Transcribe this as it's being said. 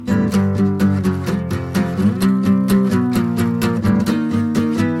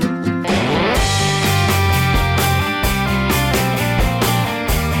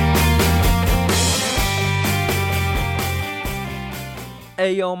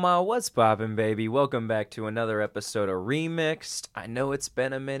What's poppin', baby? Welcome back to another episode of Remixed. I know it's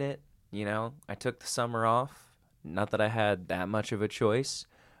been a minute. I took the summer off. Not that I had that much of a choice,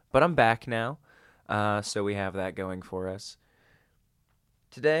 but I'm back now. So we have that going for us.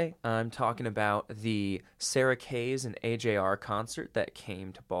 Today, I'm talking about the Sarah Kayes and AJR concert that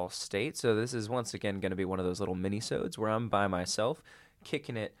came to Ball State. So this is once again going to be one of those little mini-sodes where I'm by myself,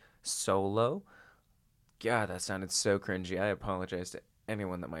 kicking it solo. God, that sounded so cringy. I apologize to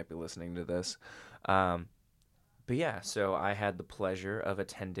anyone that might be listening to this. Um, but yeah, so I had the pleasure of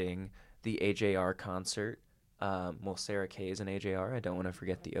attending the AJR concert. Sarah Kayes and AJR. I don't want to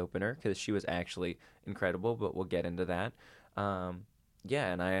forget the opener because she was actually incredible, but we'll get into that.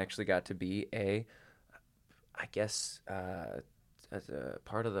 Yeah, and I actually got to be I guess, as a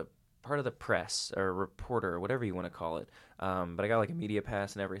part of the press or reporter or whatever you want to call it. But I got like a media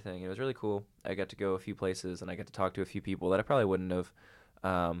pass and everything. It was really cool. I got to go a few places and I got to talk to a few people that I probably wouldn't have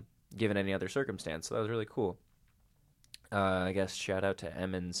given any other circumstance. So that was really cool. I guess shout out to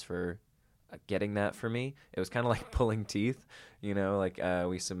Emmons for getting that for me. It was kind of like pulling teeth,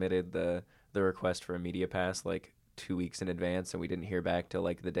 we submitted the request for a media pass like 2 weeks in advance and we didn't hear back till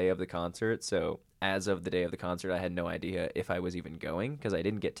like the day of the concert. So as of the day of the concert, I had no idea if I was even going because I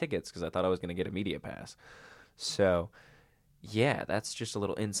didn't get tickets because I thought I was going to get a media pass. So yeah, that's just a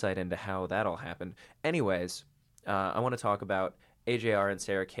little insight into how that all happened. Anyways, I want to talk about AJR and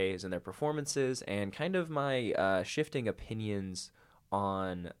Sarah Kayes and their performances and kind of my shifting opinions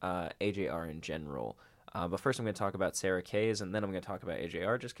on AJR in general. But first, I'm going to talk about Sarah Kayes, and then I'm going to talk about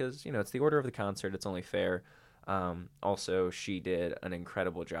AJR just because, it's the order of the concert. It's only fair. Also, she did an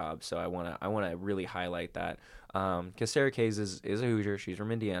incredible job, so I wanna really highlight that because Sarah Kayes is a Hoosier. She's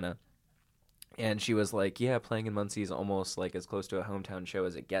from Indiana, and she was like, yeah, playing in Muncie is almost like as close to a hometown show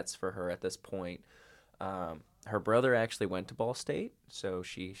as it gets for her at this point. Her brother actually went to Ball State, so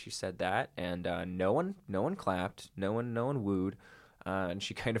she said that, and no one clapped, no one wooed, and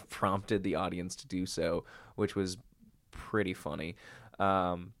she kind of prompted the audience to do so, which was pretty funny.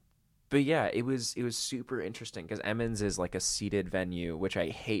 But yeah, it was super interesting because Emmons is like a seated venue, which I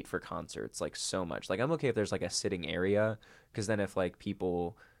hate for concerts like so much. Like I'm okay if there's like a sitting area because then if like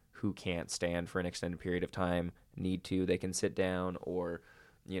people who can't stand for an extended period of time need to, they can sit down or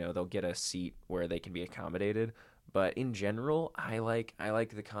they'll get a seat where they can be accommodated. But in general, I like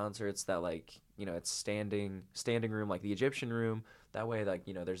the concerts that like it's standing room like the Egyptian Room. That way like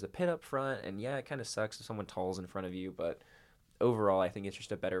there's the pit up front and yeah, it kind of sucks if someone talls in front of you, but overall, I think it's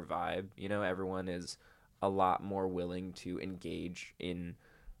just a better vibe. Everyone is a lot more willing to engage in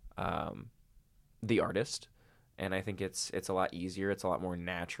the artist, and I think it's a lot easier. It's a lot more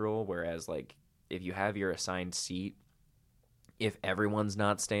natural. Whereas, like, if you have your assigned seat, if everyone's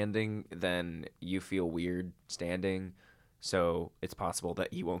not standing, then you feel weird standing. So it's possible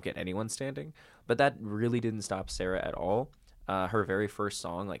that you won't get anyone standing. But that really didn't stop Sarah at all. Her very first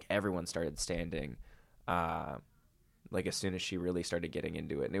song, like everyone started standing. Like as soon as she really started getting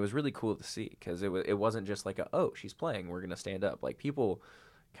into it, and it was really cool to see because it wasn't just like she's playing, we're gonna stand up. Like people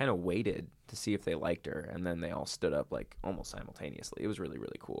kind of waited to see if they liked her, and then they all stood up like almost simultaneously. It was really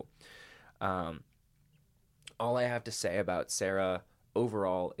really cool. Um, all I have to say about Sarah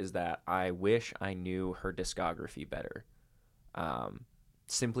overall is that I wish I knew her discography better. Um,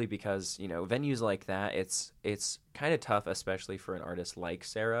 Simply because venues like that, it's kind of tough, especially for an artist like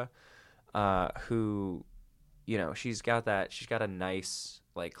Sarah, who she's got a nice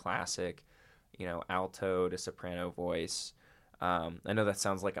like classic alto to soprano voice. I know that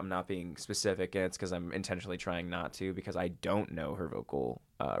sounds like I'm not being specific, and it's because I'm intentionally trying not to because I don't know her vocal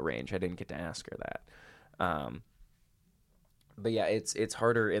range. I didn't get to ask her that. But yeah, it's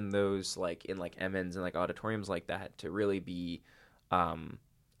harder in those like in like Emmons and like auditoriums like that to really be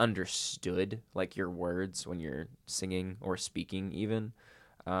understood like your words when you're singing or speaking even.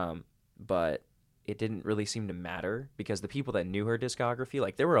 But it didn't really seem to matter because the people that knew her discography,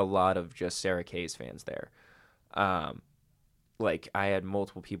 like there were a lot of just Sarah Kayes fans there. Like I had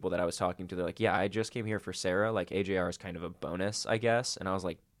multiple people that I was talking to. They're like, yeah, I just came here for Sarah. Like AJR is kind of a bonus, I guess. And I was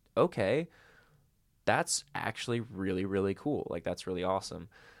like, okay, that's actually really, really cool. Like that's really awesome.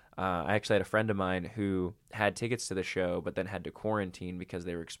 I actually had a friend of mine who had tickets to the show, but then had to quarantine because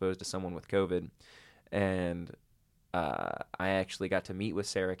they were exposed to someone with COVID. And I actually got to meet with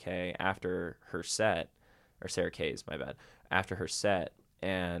Sarah Kay after her set, or Sarah Kayes, my bad, after her set,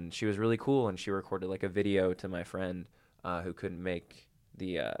 and she was really cool. And she recorded like a video to my friend who couldn't make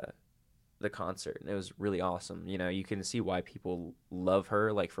the concert, and it was really awesome. You can see why people love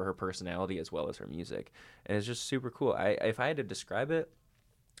her, like for her personality as well as her music, and it's just super cool. If I had to describe it,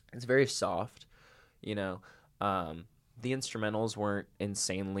 it's very soft, you know, the instrumentals weren't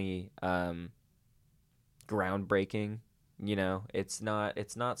insanely groundbreaking. You know, it's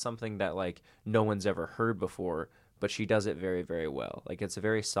not something that like no one's ever heard before, but she does it very, very well. Like it's a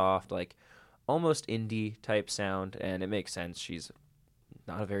very soft, like almost indie type sound, and it makes sense. She's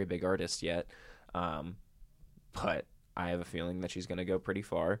not a very big artist yet, um, but I have a feeling that she's gonna go pretty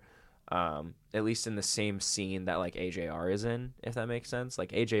far. At least in the same scene that like AJR is in, if that makes sense.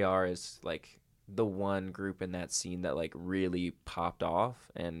 Like AJR is like the one group in that scene that like really popped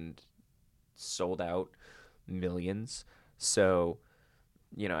off and sold out millions. So,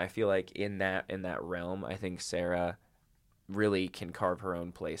 you know, I feel like in that realm, I think Sarah really can carve her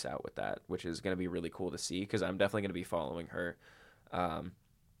own place out with that, which is going to be really cool to see because I'm definitely going to be following her um,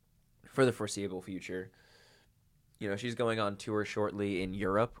 for the foreseeable future. You know, she's going on tour shortly in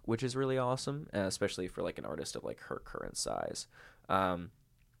Europe, which is really awesome, especially for like an artist of like her current size. Um,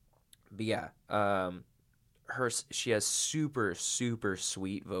 but yeah, she has super super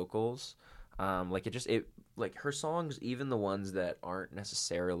sweet vocals. Like it like her songs, even the ones that aren't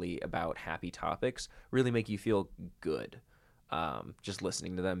necessarily about happy topics, really make you feel good. Just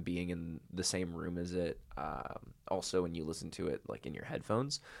listening to them, being in the same room as it. Also, when you listen to it like in your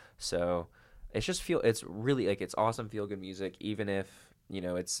headphones, so it's really like it's awesome feel good music. Even if you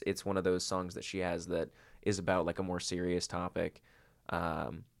know it's one of those songs that she has that is about like a more serious topic.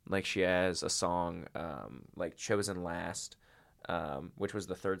 Like she has a song like Chosen Last, which was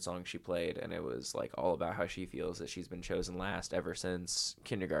the third song she played, and it was like all about how she feels that she's been chosen last ever since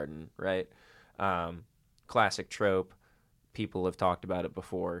kindergarten, right? Um, Classic trope. People have talked about it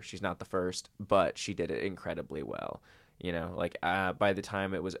before. She's not the first, but she did it incredibly well. You know, like by the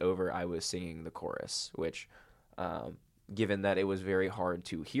time it was over, I was singing the chorus, which, um, given that it was very hard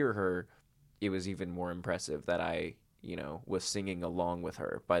to hear her, it was even more impressive that I, you know, was singing along with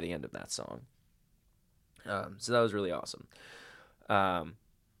her by the end of that song. So that was really awesome. Um,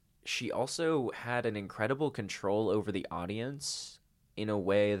 she also had an incredible control over the audience in a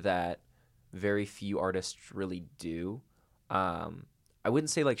way that very few artists really do. Um, I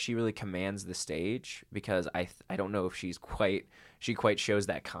wouldn't say like she really commands the stage because I don't know if she quite shows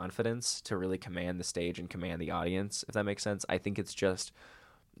that confidence to really command the stage and command the audience, if that makes sense. I think it's just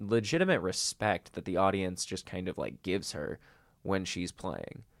legitimate respect that the audience just kind of like gives her when she's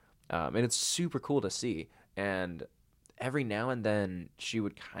playing. And it's super cool to see. And every now and then she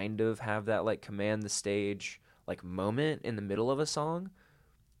would kind of have that like command the stage like moment in the middle of a song,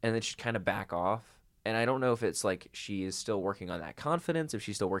 and then she'd kind of back off. And I don't know if it's like she is still working on that confidence, if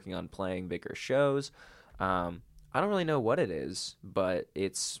she's still working on playing bigger shows. I don't really know what it is, but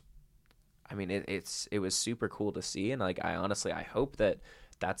I mean, it was super cool to see, and like I honestly I hope that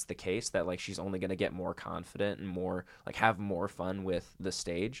that's the case, that like she's only gonna get more confident and more like have more fun with the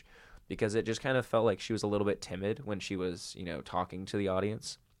stage, because it just kind of felt like she was a little bit timid when she was talking to the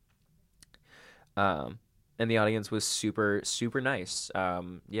audience. Um, and the audience was super super nice.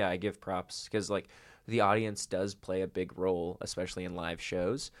 Yeah, I give props because like the audience does play a big role, especially in live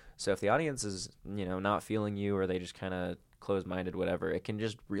shows. So if the audience is not feeling you, or they just kind of closed minded, whatever, it can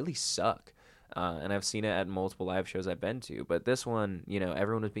just really suck. And I've seen it at multiple live shows I've been to. But this one,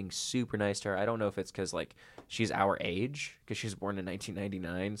 everyone was being super nice to her. I don't know if it's because, like, she's our age, because she was born in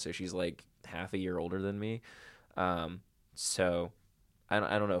 1999, so she's, like, half a year older than me. So I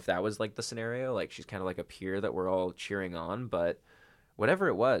don't know if that was, like, the scenario. Like, she's kind of like a peer that we're all cheering on. But whatever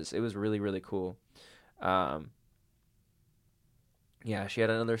it was really, really cool. Um, yeah, she had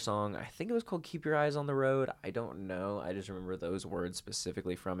another song. I think it was called "Keep Your Eyes on the Road." I don't know. I just remember those words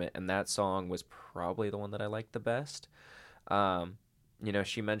specifically from it, and that song was probably the one that I liked the best. Um,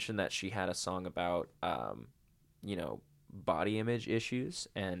 she mentioned that she had a song about you know, body image issues,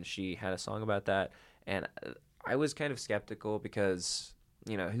 and she had a song about that. And I was kind of skeptical because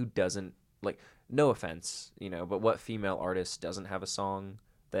who doesn't, like, no offense, but what female artist doesn't have a song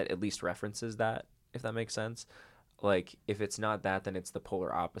that at least references that, if that makes sense? Like if it's not that, then it's the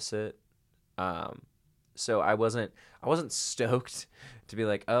polar opposite. Um, so I wasn't stoked to be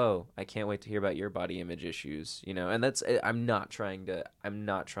like, oh, I can't wait to hear about your body image issues, And that's I'm not trying to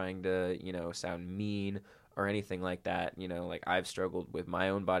sound mean or anything like that. Like I've struggled with my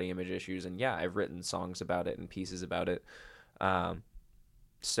own body image issues, and yeah, I've written songs about it and pieces about it. Um,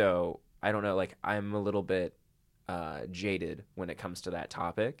 so I don't know, like I'm a little bit jaded when it comes to that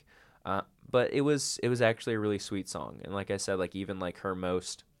topic. But it was actually a really sweet song, and like I said, like even like her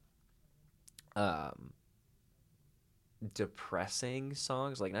most um, depressing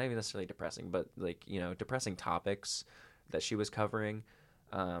songs, like not even necessarily depressing, but like depressing topics that she was covering,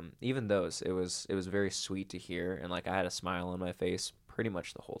 even those, it was very sweet to hear, and like I had a smile on my face pretty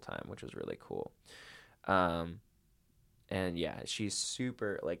much the whole time, which was really cool. Um, And yeah, she's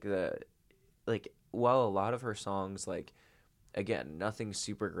super like while a lot of her songs, like, again, nothing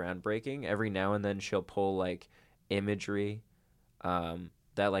super groundbreaking, every now and then she'll pull like imagery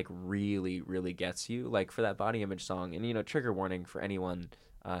that like really really gets you, like for that body image song. And trigger warning for anyone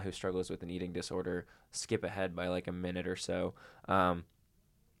who struggles with an eating disorder, skip ahead by like a minute or so.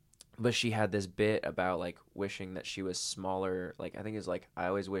 But she had this bit about like wishing that she was smaller. Like, I think it's like, I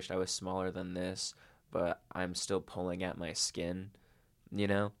always wished I was smaller than this, but I'm still pulling at my skin, you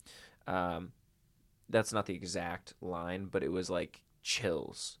know? Um, that's not the exact line, but it was like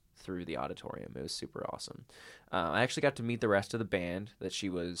chills through the auditorium. It was super awesome. I actually got to meet the rest of the band that she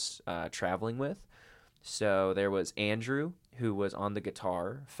was traveling with. So there was Andrew, who was on the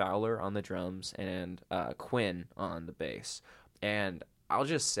guitar, Fowler on the drums, and Quinn on the bass. And I'll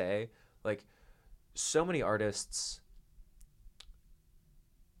just say, like, so many artists,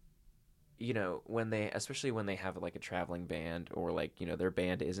 especially when they have like a traveling band, or like, their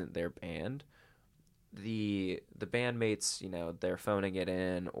band isn't their band, the bandmates, they're phoning it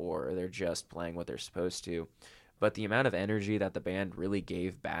in, or they're just playing what they're supposed to. But the amount of energy that the band really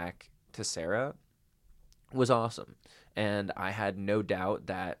gave back to Sarah was awesome. And I had no doubt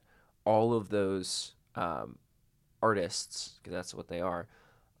that all of those artists, because that's what they are,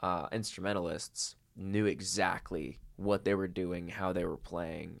 instrumentalists, knew exactly what they were doing, how they were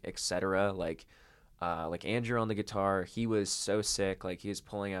playing, etc. Like Andrew on the guitar, he was so sick. Like, he was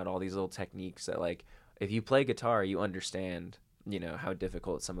pulling out all these little techniques that, like, if you play guitar, you understand, how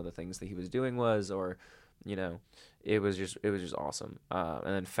difficult some of the things that he was doing was, or, you know, it was just awesome. And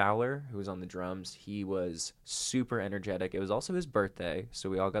then Fowler, who was on the drums, he was super energetic. It was also his birthday, so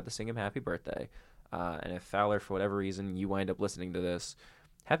we all got to sing him happy birthday. And if Fowler, for whatever reason, you wind up listening to this,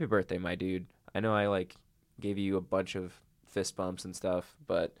 happy birthday, my dude. I know I like gave you a bunch of fist bumps and stuff,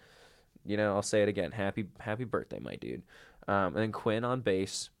 but I'll say it again. Happy birthday, my dude. And then Quinn on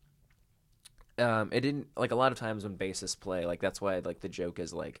bass. It didn't, like, a lot of times when bassists play, like, that's why, like, the joke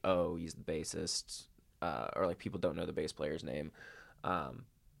is like, oh, he's the bassist, or like people don't know the bass player's name. And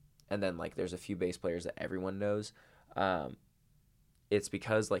then like there's a few bass players that everyone knows. It's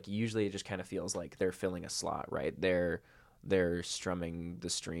because, like, usually it just kind of feels like they're filling a slot, right? They're strumming the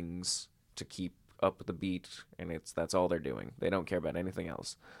strings to keep up with the beat, and that's all they're doing. They don't care about anything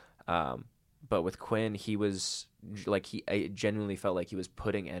else. But with Quinn, he was like, I genuinely felt like he was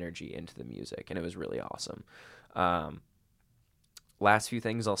putting energy into the music, and it was really awesome. Last few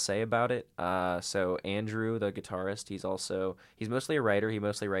things I'll say about it. So Andrew, the guitarist, he's mostly a writer. He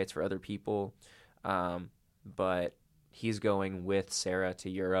mostly writes for other people, but he's going with Sarah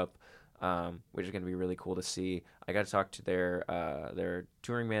to Europe, which is going to be really cool to see. I got to talk to their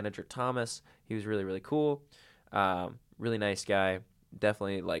touring manager, Thomas. He was really, really cool. Really nice guy.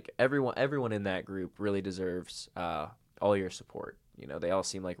 Definitely, like, everyone in that group really deserves all your support. They all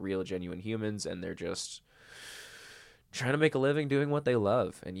seem like real, genuine humans, and they're just trying to make a living doing what they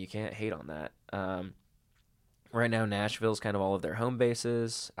love, and you can't hate on that. Right now, Nashville's kind of all of their home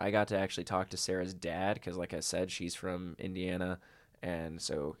bases. I got to actually talk to Sarah's dad because, like I said, she's from Indiana, and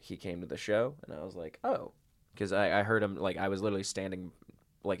so he came to the show, and I was like, oh, because I heard him, like, I was literally standing,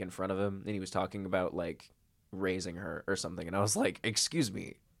 like, in front of him, and he was talking about, like, raising her or something, and I was like, excuse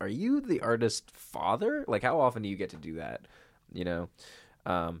me, are you the artist father? Like, how often do you get to do that? So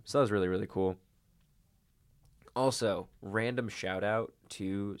that was really, really cool. Also, random shout out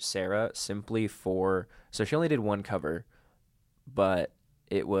to Sarah, simply for, so she only did one cover, but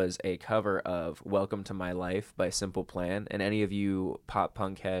it was a cover of Welcome to My Life by Simple Plan. And any of you pop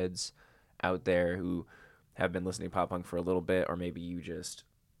punk heads out there who have been listening to pop punk for a little bit, or maybe you just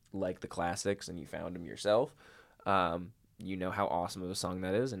like the classics and you found them yourself, you know how awesome of a song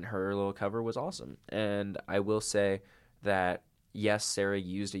that is, and her little cover was awesome. And I will say that, yes, Sarah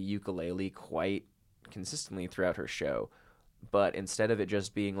used a ukulele quite consistently throughout her show, but instead of it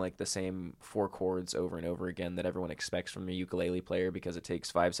just being like the same four chords over and over again that everyone expects from a ukulele player because it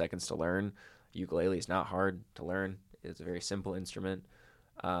takes 5 seconds to learn, ukulele is not hard to learn. It's a very simple instrument.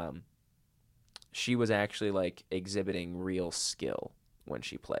 She was actually like exhibiting real skill when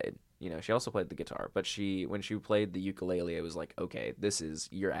she played. She also played the guitar, but when she played the ukulele, it was like, okay,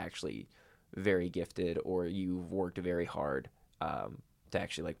 you're actually very gifted, or you've worked very hard to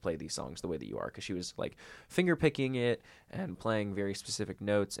actually like play these songs the way that you are, because she was like finger picking it and playing very specific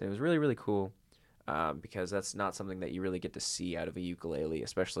notes, and it was really, really cool, because that's not something that you really get to see out of a ukulele,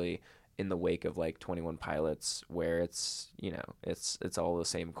 especially in the wake of like 21 Pilots, where it's all the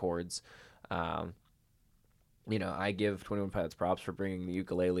same chords. I give 21 Pilots props for bringing the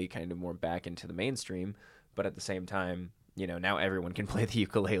ukulele kind of more back into the mainstream, but at the same time, now everyone can play the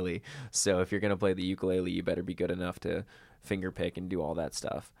ukulele. So if you're going to play the ukulele, you better be good enough to finger pick and do all that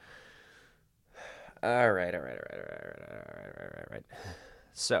stuff. All right.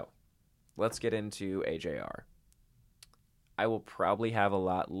 So let's get into AJR. I will probably have a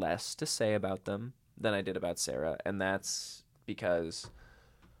lot less to say about them than I did about Sarah, and that's because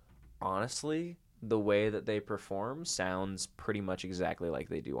honestly, the way that they perform sounds pretty much exactly like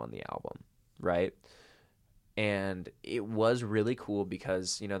they do on the album, right? And it was really cool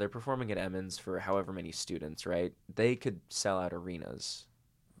because, they're performing at Emmons for however many students, right? They could sell out arenas.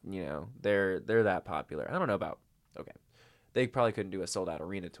 They're that popular. I don't know about, okay. They probably couldn't do a sold out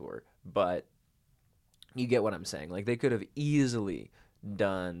arena tour, but you get what I'm saying. Like, they could have easily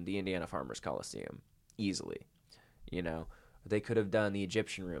done the Indiana Farmers Coliseum. Easily. They could have done the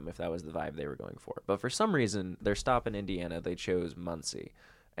Egyptian Room if that was the vibe they were going for. But for some reason, their stop in Indiana, they chose Muncie.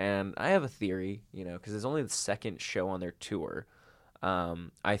 And I have a theory, because it's only the second show on their tour.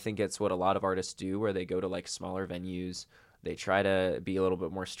 I think it's what a lot of artists do, where they go to, like, smaller venues. They try to be a little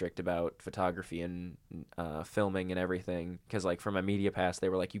bit more strict about photography and filming and everything. Because, like, for my media pass, they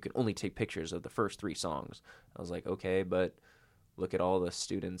were like, you can only take pictures of the first 3 songs. I was like, okay, but look at all the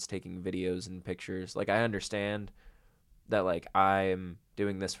students taking videos and pictures. Like, I understand that, like, I'm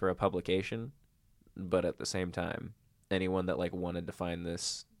doing this for a publication, but at the same time, anyone that, like, wanted to find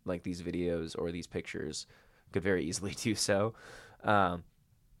this, like, these videos or these pictures could very easily do so. But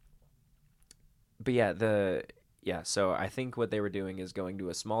yeah, so I think what they were doing is going to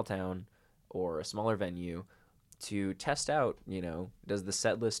a small town or a smaller venue to test out, does the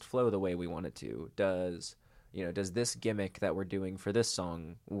set list flow the way we want it to? Does this gimmick that we're doing for this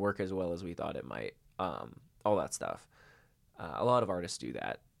song work as well as we thought it might? All that stuff. A lot of artists do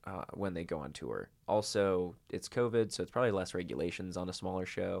that when they go on tour. Also, it's COVID, so it's probably less regulations on a smaller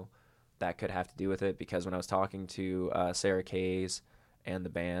show. That could have to do with it, because when I was talking to Sarah Kays and the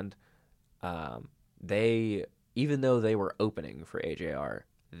band, they, even though they were opening for AJR,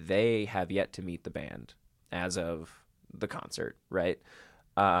 they have yet to meet the band as of the concert, right?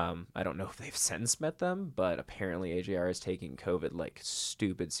 I don't know if they've since met them, but apparently AJR is taking COVID like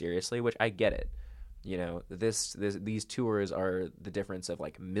stupid seriously, which I get it. These tours are the difference of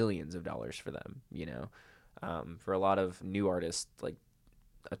like millions of dollars for them. For a lot of new artists, like,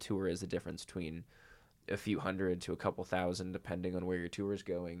 a tour is the difference between a few hundred to a couple thousand, depending on where your tour is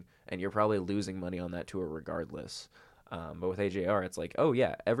going, and you're probably losing money on that tour regardless. But with AJR, it's like, oh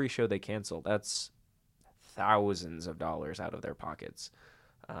yeah, every show they cancel, that's thousands of dollars out of their pockets,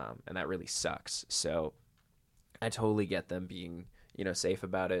 and that really sucks. So I totally get them being safe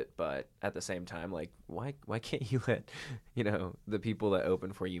about it, but at the same time, like, why can't you let the people that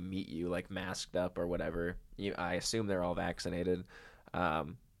open for you meet you, like, masked up or whatever? I assume they're all vaccinated,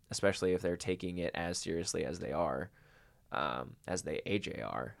 especially if they're taking it as seriously as they are, as they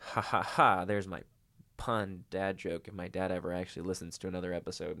AJR. Ha ha ha! There's my pun dad joke. If my dad ever actually listens to another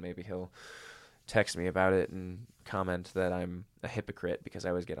episode, maybe he'll text me about it and comment that I'm a hypocrite because I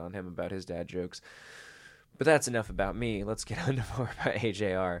always get on him about his dad jokes. But that's enough about me. Let's get on to more about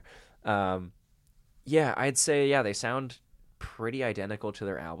AJR. I'd say, they sound pretty identical to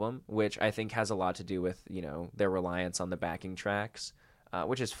their album, which I think has a lot to do with, their reliance on the backing tracks,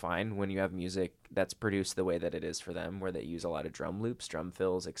 which is fine when you have music that's produced the way that it is for them, where they use a lot of drum loops, drum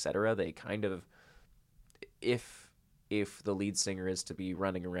fills, etc. They kind of, if the lead singer is to be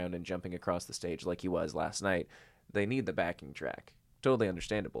running around and jumping across the stage like he was last night, they need the backing track. Totally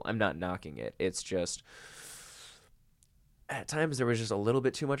understandable. I'm not knocking it. It's just, at times there was just a little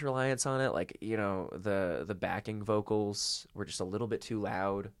bit too much reliance on it. Like, the backing vocals were just a little bit too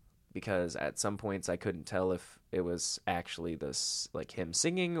loud, because at some points I couldn't tell if it was actually this, like, him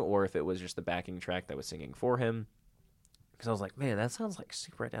singing, or if it was just the backing track that was singing for him. Because I was like, man, that sounds like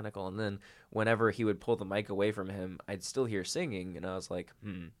super identical. And then whenever he would pull the mic away from him, I'd still hear singing, and I was like,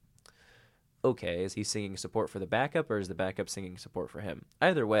 okay, is he singing support for the backup, or is the backup singing support for him?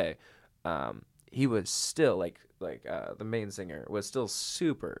 Either way, he was still like the main singer was still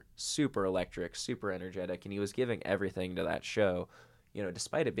super, super electric, super energetic, and he was giving everything to that show,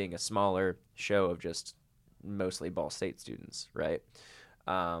 despite it being a smaller show of just mostly Ball State students, right?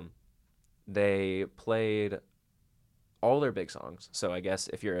 They played all their big songs. So I guess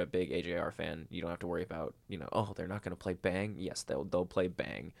if you're a big AJR fan, you don't have to worry about, they're not going to play Bang. Yes, they'll play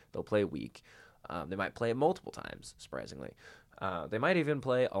Bang. They'll play Weak. They might play it multiple times, surprisingly. They might even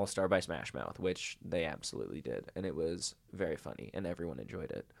play All Star by Smash Mouth, which they absolutely did. And it was very funny, and everyone enjoyed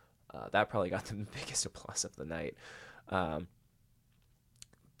it. That probably got them the biggest applause of the night.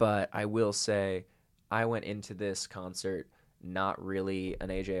 But I will say, I went into this concert not really an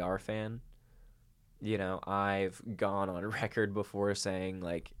AJR fan. I've gone on record before saying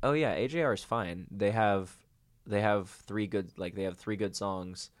like, oh yeah, AJR is fine. They have three good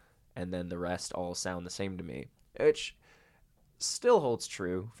songs, and then the rest all sound the same to me, which still holds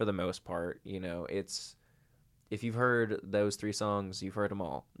true for the most part. It's if you've heard those three songs, you've heard them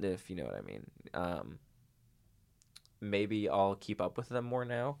all. If you know what I mean. Maybe I'll keep up with them more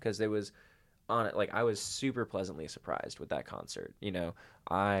now because it was on it. Like I was super pleasantly surprised with that concert.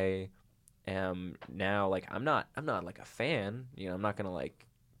 I am now like I'm not like a fan. I'm not gonna like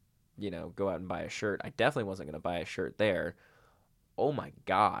go out and buy a shirt. I definitely wasn't gonna buy a shirt there. Oh my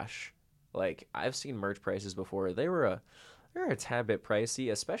gosh, like I've seen merch prices before. They were a tad bit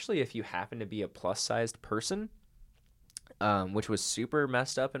pricey, especially if you happen to be a plus sized person, which was super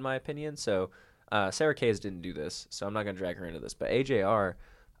messed up in my opinion. So Sarah Kayes didn't do this, so I'm not gonna drag her into this. But AJR,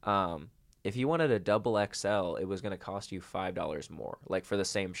 um, if you wanted a double XL, it was gonna cost you $5 more, like for the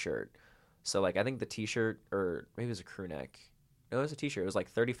same shirt. So like I think the T-shirt, or maybe it was a crew neck. No, it was a T-shirt. It was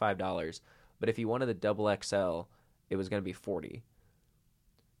like $35. But if you wanted the double XL, it was gonna be 40.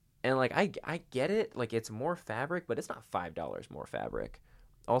 And like I get it, like it's more fabric, but it's not $5 more fabric.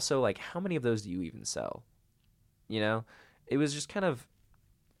 Also, like how many of those do you even sell? You know, it was just kind of,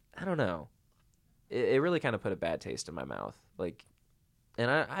 I don't know. It really kind of put a bad taste in my mouth. Like,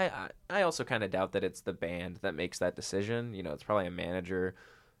 and I also kind of doubt that it's the band that makes that decision. It's probably a manager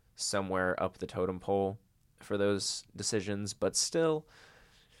somewhere up the totem pole for those decisions. But still,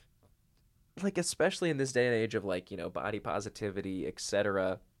 like especially in this day and age of like body positivity,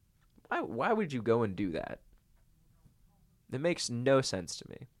 etc. Why would you go and do that? It makes no sense to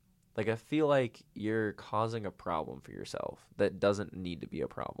me. Like I feel like you're causing a problem for yourself that doesn't need to be a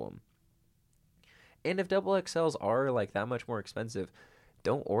problem. And if double XLs are like that much more expensive,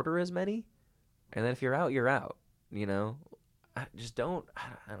 don't order as many. And then if you're out, you're out. You know, I just don't.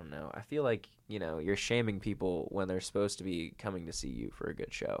 I don't know. I feel like you're shaming people when they're supposed to be coming to see you for a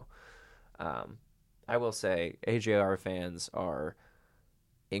good show. Um, I will say AJR fans are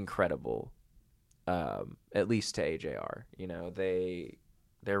incredible. At least to AJR,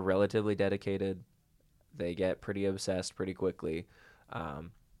 they're relatively dedicated. They get pretty obsessed pretty quickly.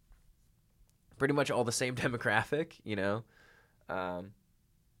 Um, Pretty much all the same demographic. Um,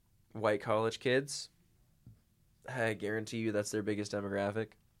 White college kids. I guarantee you that's their biggest demographic.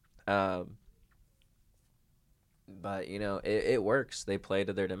 Um, but it works. They play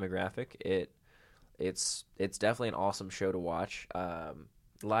to their demographic. It's definitely an awesome show to watch.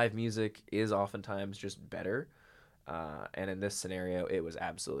 Live music is oftentimes just better, and in this scenario, it was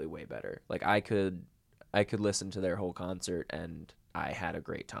absolutely way better. Like I could listen to their whole concert and I had a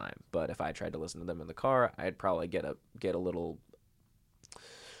great time. But if I tried to listen to them in the car, I'd probably get a little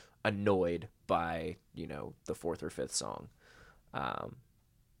annoyed by the fourth or fifth song. Um,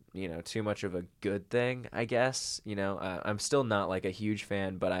 Too much of a good thing, I guess. I'm still not like a huge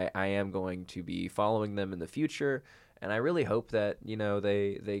fan, but I am going to be following them in the future, and I really hope that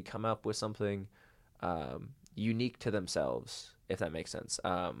they come up with something unique to themselves, if that makes sense.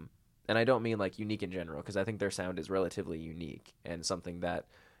 And I don't mean like unique in general, because I think their sound is relatively unique and something that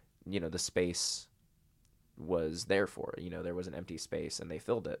the space was there for. There was an empty space and they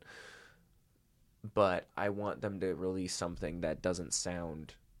filled it. But I want them to release something that doesn't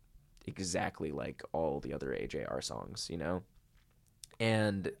sound exactly like all the other AJR songs.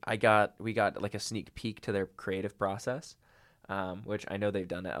 And we got like a sneak peek to their creative process, which I know they've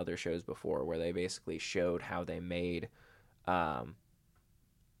done at other shows before, where they basically showed how they made, I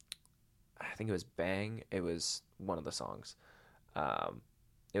think it was Bang. It was one of the songs. Um,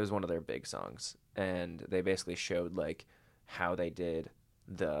 it was one of their big songs, and they basically showed like how they did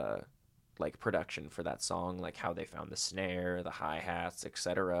the like production for that song, like how they found the snare, the hi-hats,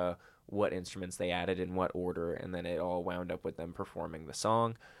 etc., what instruments they added in what order, and then it all wound up with them performing the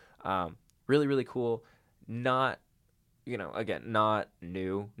song. Really, really cool. Not, again, not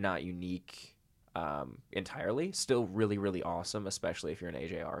new, not unique entirely. Still really, really awesome, especially if you're an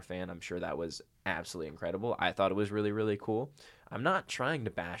AJR fan. I'm sure that was absolutely incredible. I thought it was really, really cool. I'm not trying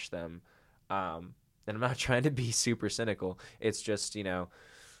to bash them, and I'm not trying to be super cynical. It's just,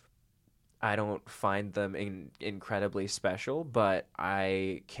 I don't find them incredibly special, but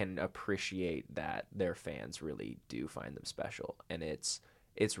I can appreciate that their fans really do find them special, and it's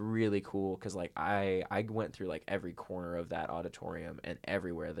really cool because like I went through like every corner of that auditorium, and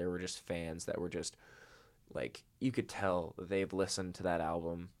everywhere there were just fans that were just like, you could tell they've listened to that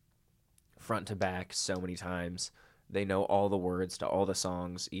album front to back so many times. They know all the words to all the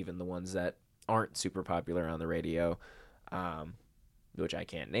songs, even the ones that aren't super popular on the radio. Um, which I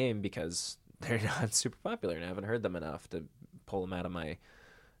can't name because they're not super popular and I haven't heard them enough to pull them out of my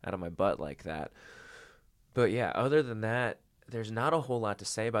butt like that. But yeah, other than that, there's not a whole lot to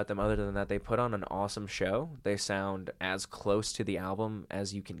say about them other than that they put on an awesome show. They sound as close to the album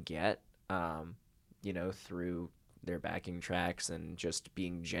as you can get, um, through their backing tracks and just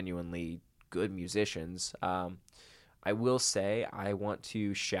being genuinely good musicians. I will say I want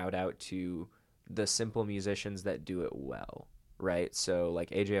to shout out to the simple musicians that do it well, right? So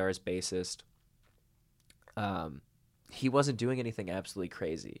like AJR's bassist, um, he wasn't doing anything absolutely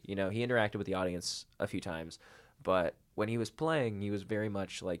crazy. He interacted with the audience a few times, but when he was playing, he was very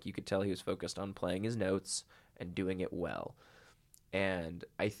much like you could tell he was focused on playing his notes and doing it well. And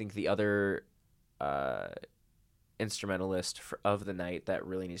I think the other uh, instrumentalist of the night that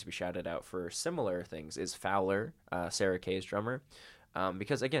really needs to be shouted out for similar things is Fowler, Sarah Kay's drummer.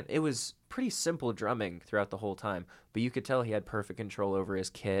 Because again, it was pretty simple drumming throughout the whole time, but you could tell he had perfect control over his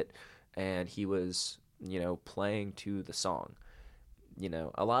kit, and he was, playing to the song.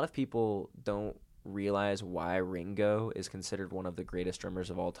 A lot of people don't realize why Ringo is considered one of the greatest drummers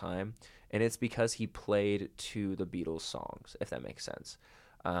of all time, and it's because he played to the Beatles songs, if that makes sense.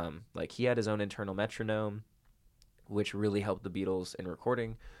 Like he had his own internal metronome, which really helped the Beatles in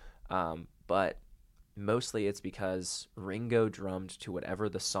recording, but mostly it's because Ringo drummed to whatever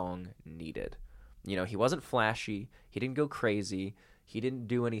the song needed. He wasn't flashy, he didn't go crazy, he didn't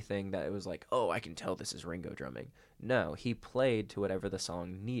do anything that it was like, oh, I can tell this is Ringo drumming. No, he played to whatever the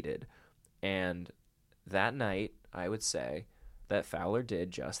song needed. And that night, I would say that Fowler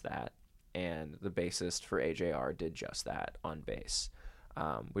did just that, and the bassist for AJR did just that on bass,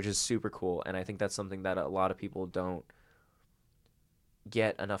 which is super cool. And I think that's something that a lot of people don't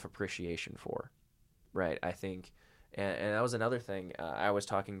get enough appreciation for, right? I think, and that was another thing. I was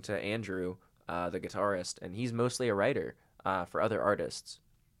talking to Andrew, the guitarist, and he's mostly a writer for other artists.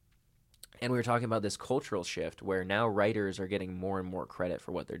 And we were talking about this cultural shift where now writers are getting more and more credit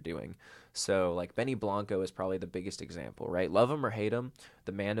for what they're doing. So, like, Benny Blanco is probably the biggest example, right? Love him or hate him,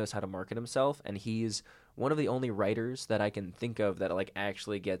 the man knows how to market himself, and he's one of the only writers that I can think of that, like,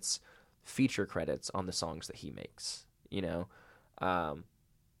 actually gets feature credits on the songs that he makes, Um,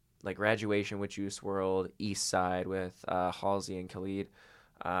 like Graduation with Juice World, East Side with Halsey and Khalid,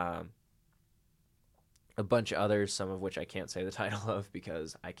 um, a bunch of others, some of which I can't say the title of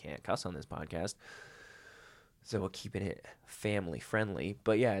because I can't cuss on this podcast. So we'll keep it family friendly.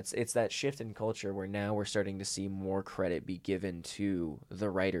 But yeah, it's that shift in culture where now we're starting to see more credit be given to the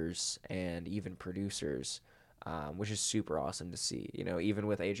writers and even producers, which is super awesome to see. Even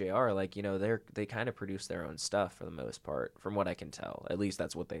with AJR, like they kind of produce their own stuff for the most part, from what I can tell. At least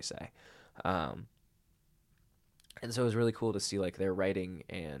that's what they say. And so it was really cool to see like their writing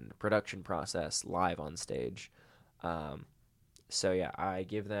and production process live on stage. So yeah, I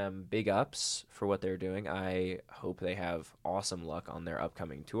give them big ups for what they're doing. I hope they have awesome luck on their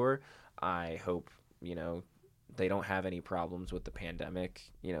upcoming tour. I hope, they don't have any problems with the pandemic,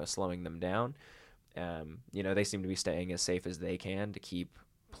 slowing them down. They seem to be staying as safe as they can to keep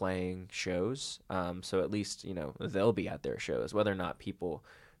playing shows. So at least, they'll be at their shows, whether or not people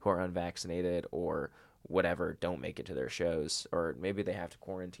who are unvaccinated or whatever don't make it to their shows, or maybe they have to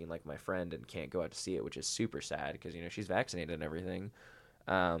quarantine like my friend and can't go out to see it, which is super sad because she's vaccinated and everything,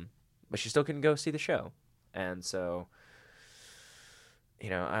 but she still couldn't go see the show. And so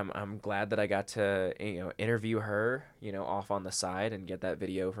I'm glad that I got to interview her off on the side and get that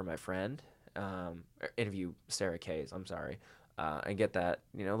video for my friend, interview Sarah Kay's, I'm sorry, and get that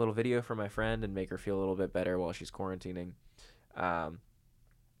little video for my friend and make her feel a little bit better while she's quarantining.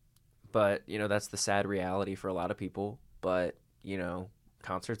 But, that's the sad reality for a lot of people. But,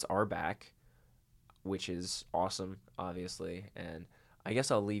 concerts are back, which is awesome, obviously. And I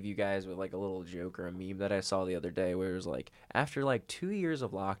guess I'll leave you guys with, like, a little joke or a meme that I saw the other day where it was like, after, like, 2 years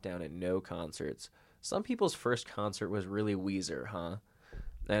of lockdown and no concerts, some people's first concert was really Weezer, huh?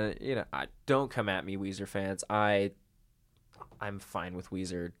 And, don't come at me, Weezer fans. I'm fine with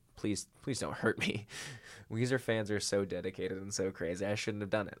Weezer. Please don't hurt me. Weezer fans are so dedicated and so crazy. I shouldn't have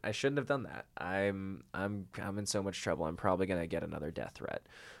done it. I shouldn't have done that. I'm in so much trouble. I'm probably gonna get another death threat.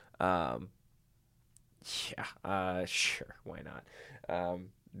 Sure, why not?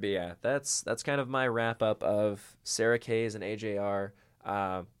 But yeah, that's kind of my wrap up of Sarah Kay's and AJR.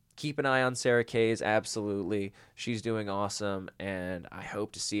 Keep an eye on Sarah Kay's, absolutely. She's doing awesome, and I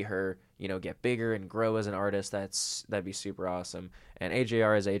hope to see her, get bigger and grow as an artist. That'd be super awesome. And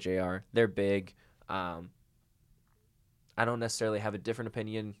AJR is AJR. They're big. I don't necessarily have a different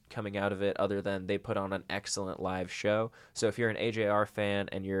opinion coming out of it other than they put on an excellent live show. So if you're an AJR fan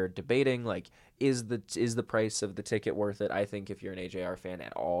and you're debating, like, is the price of the ticket worth it? I think if you're an AJR fan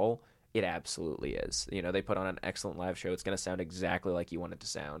at all, it absolutely is. They put on an excellent live show. It's going to sound exactly like you want it to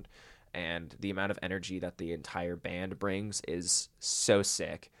sound. and the amount of energy that the entire band brings is so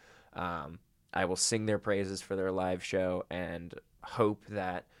sick. I will sing their praises for their live show and hope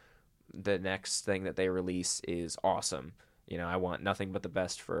that the next thing that they release is awesome. I want nothing but the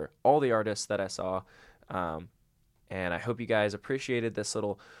best for all the artists that I saw. And I hope you guys appreciated this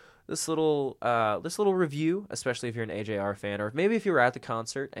little review, especially if you're an AJR fan, or maybe if you were at the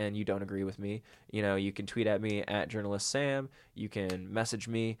concert and you don't agree with me. You can tweet at me at journalist Sam. You can message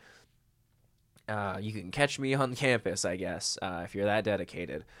me. You can catch me on campus, I guess, if you're that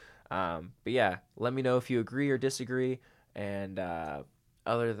dedicated. But yeah, let me know if you agree or disagree. And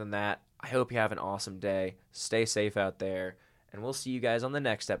other than that, I hope you have an awesome day. Stay safe out there. And we'll see you guys on the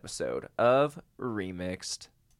next episode of Remixed.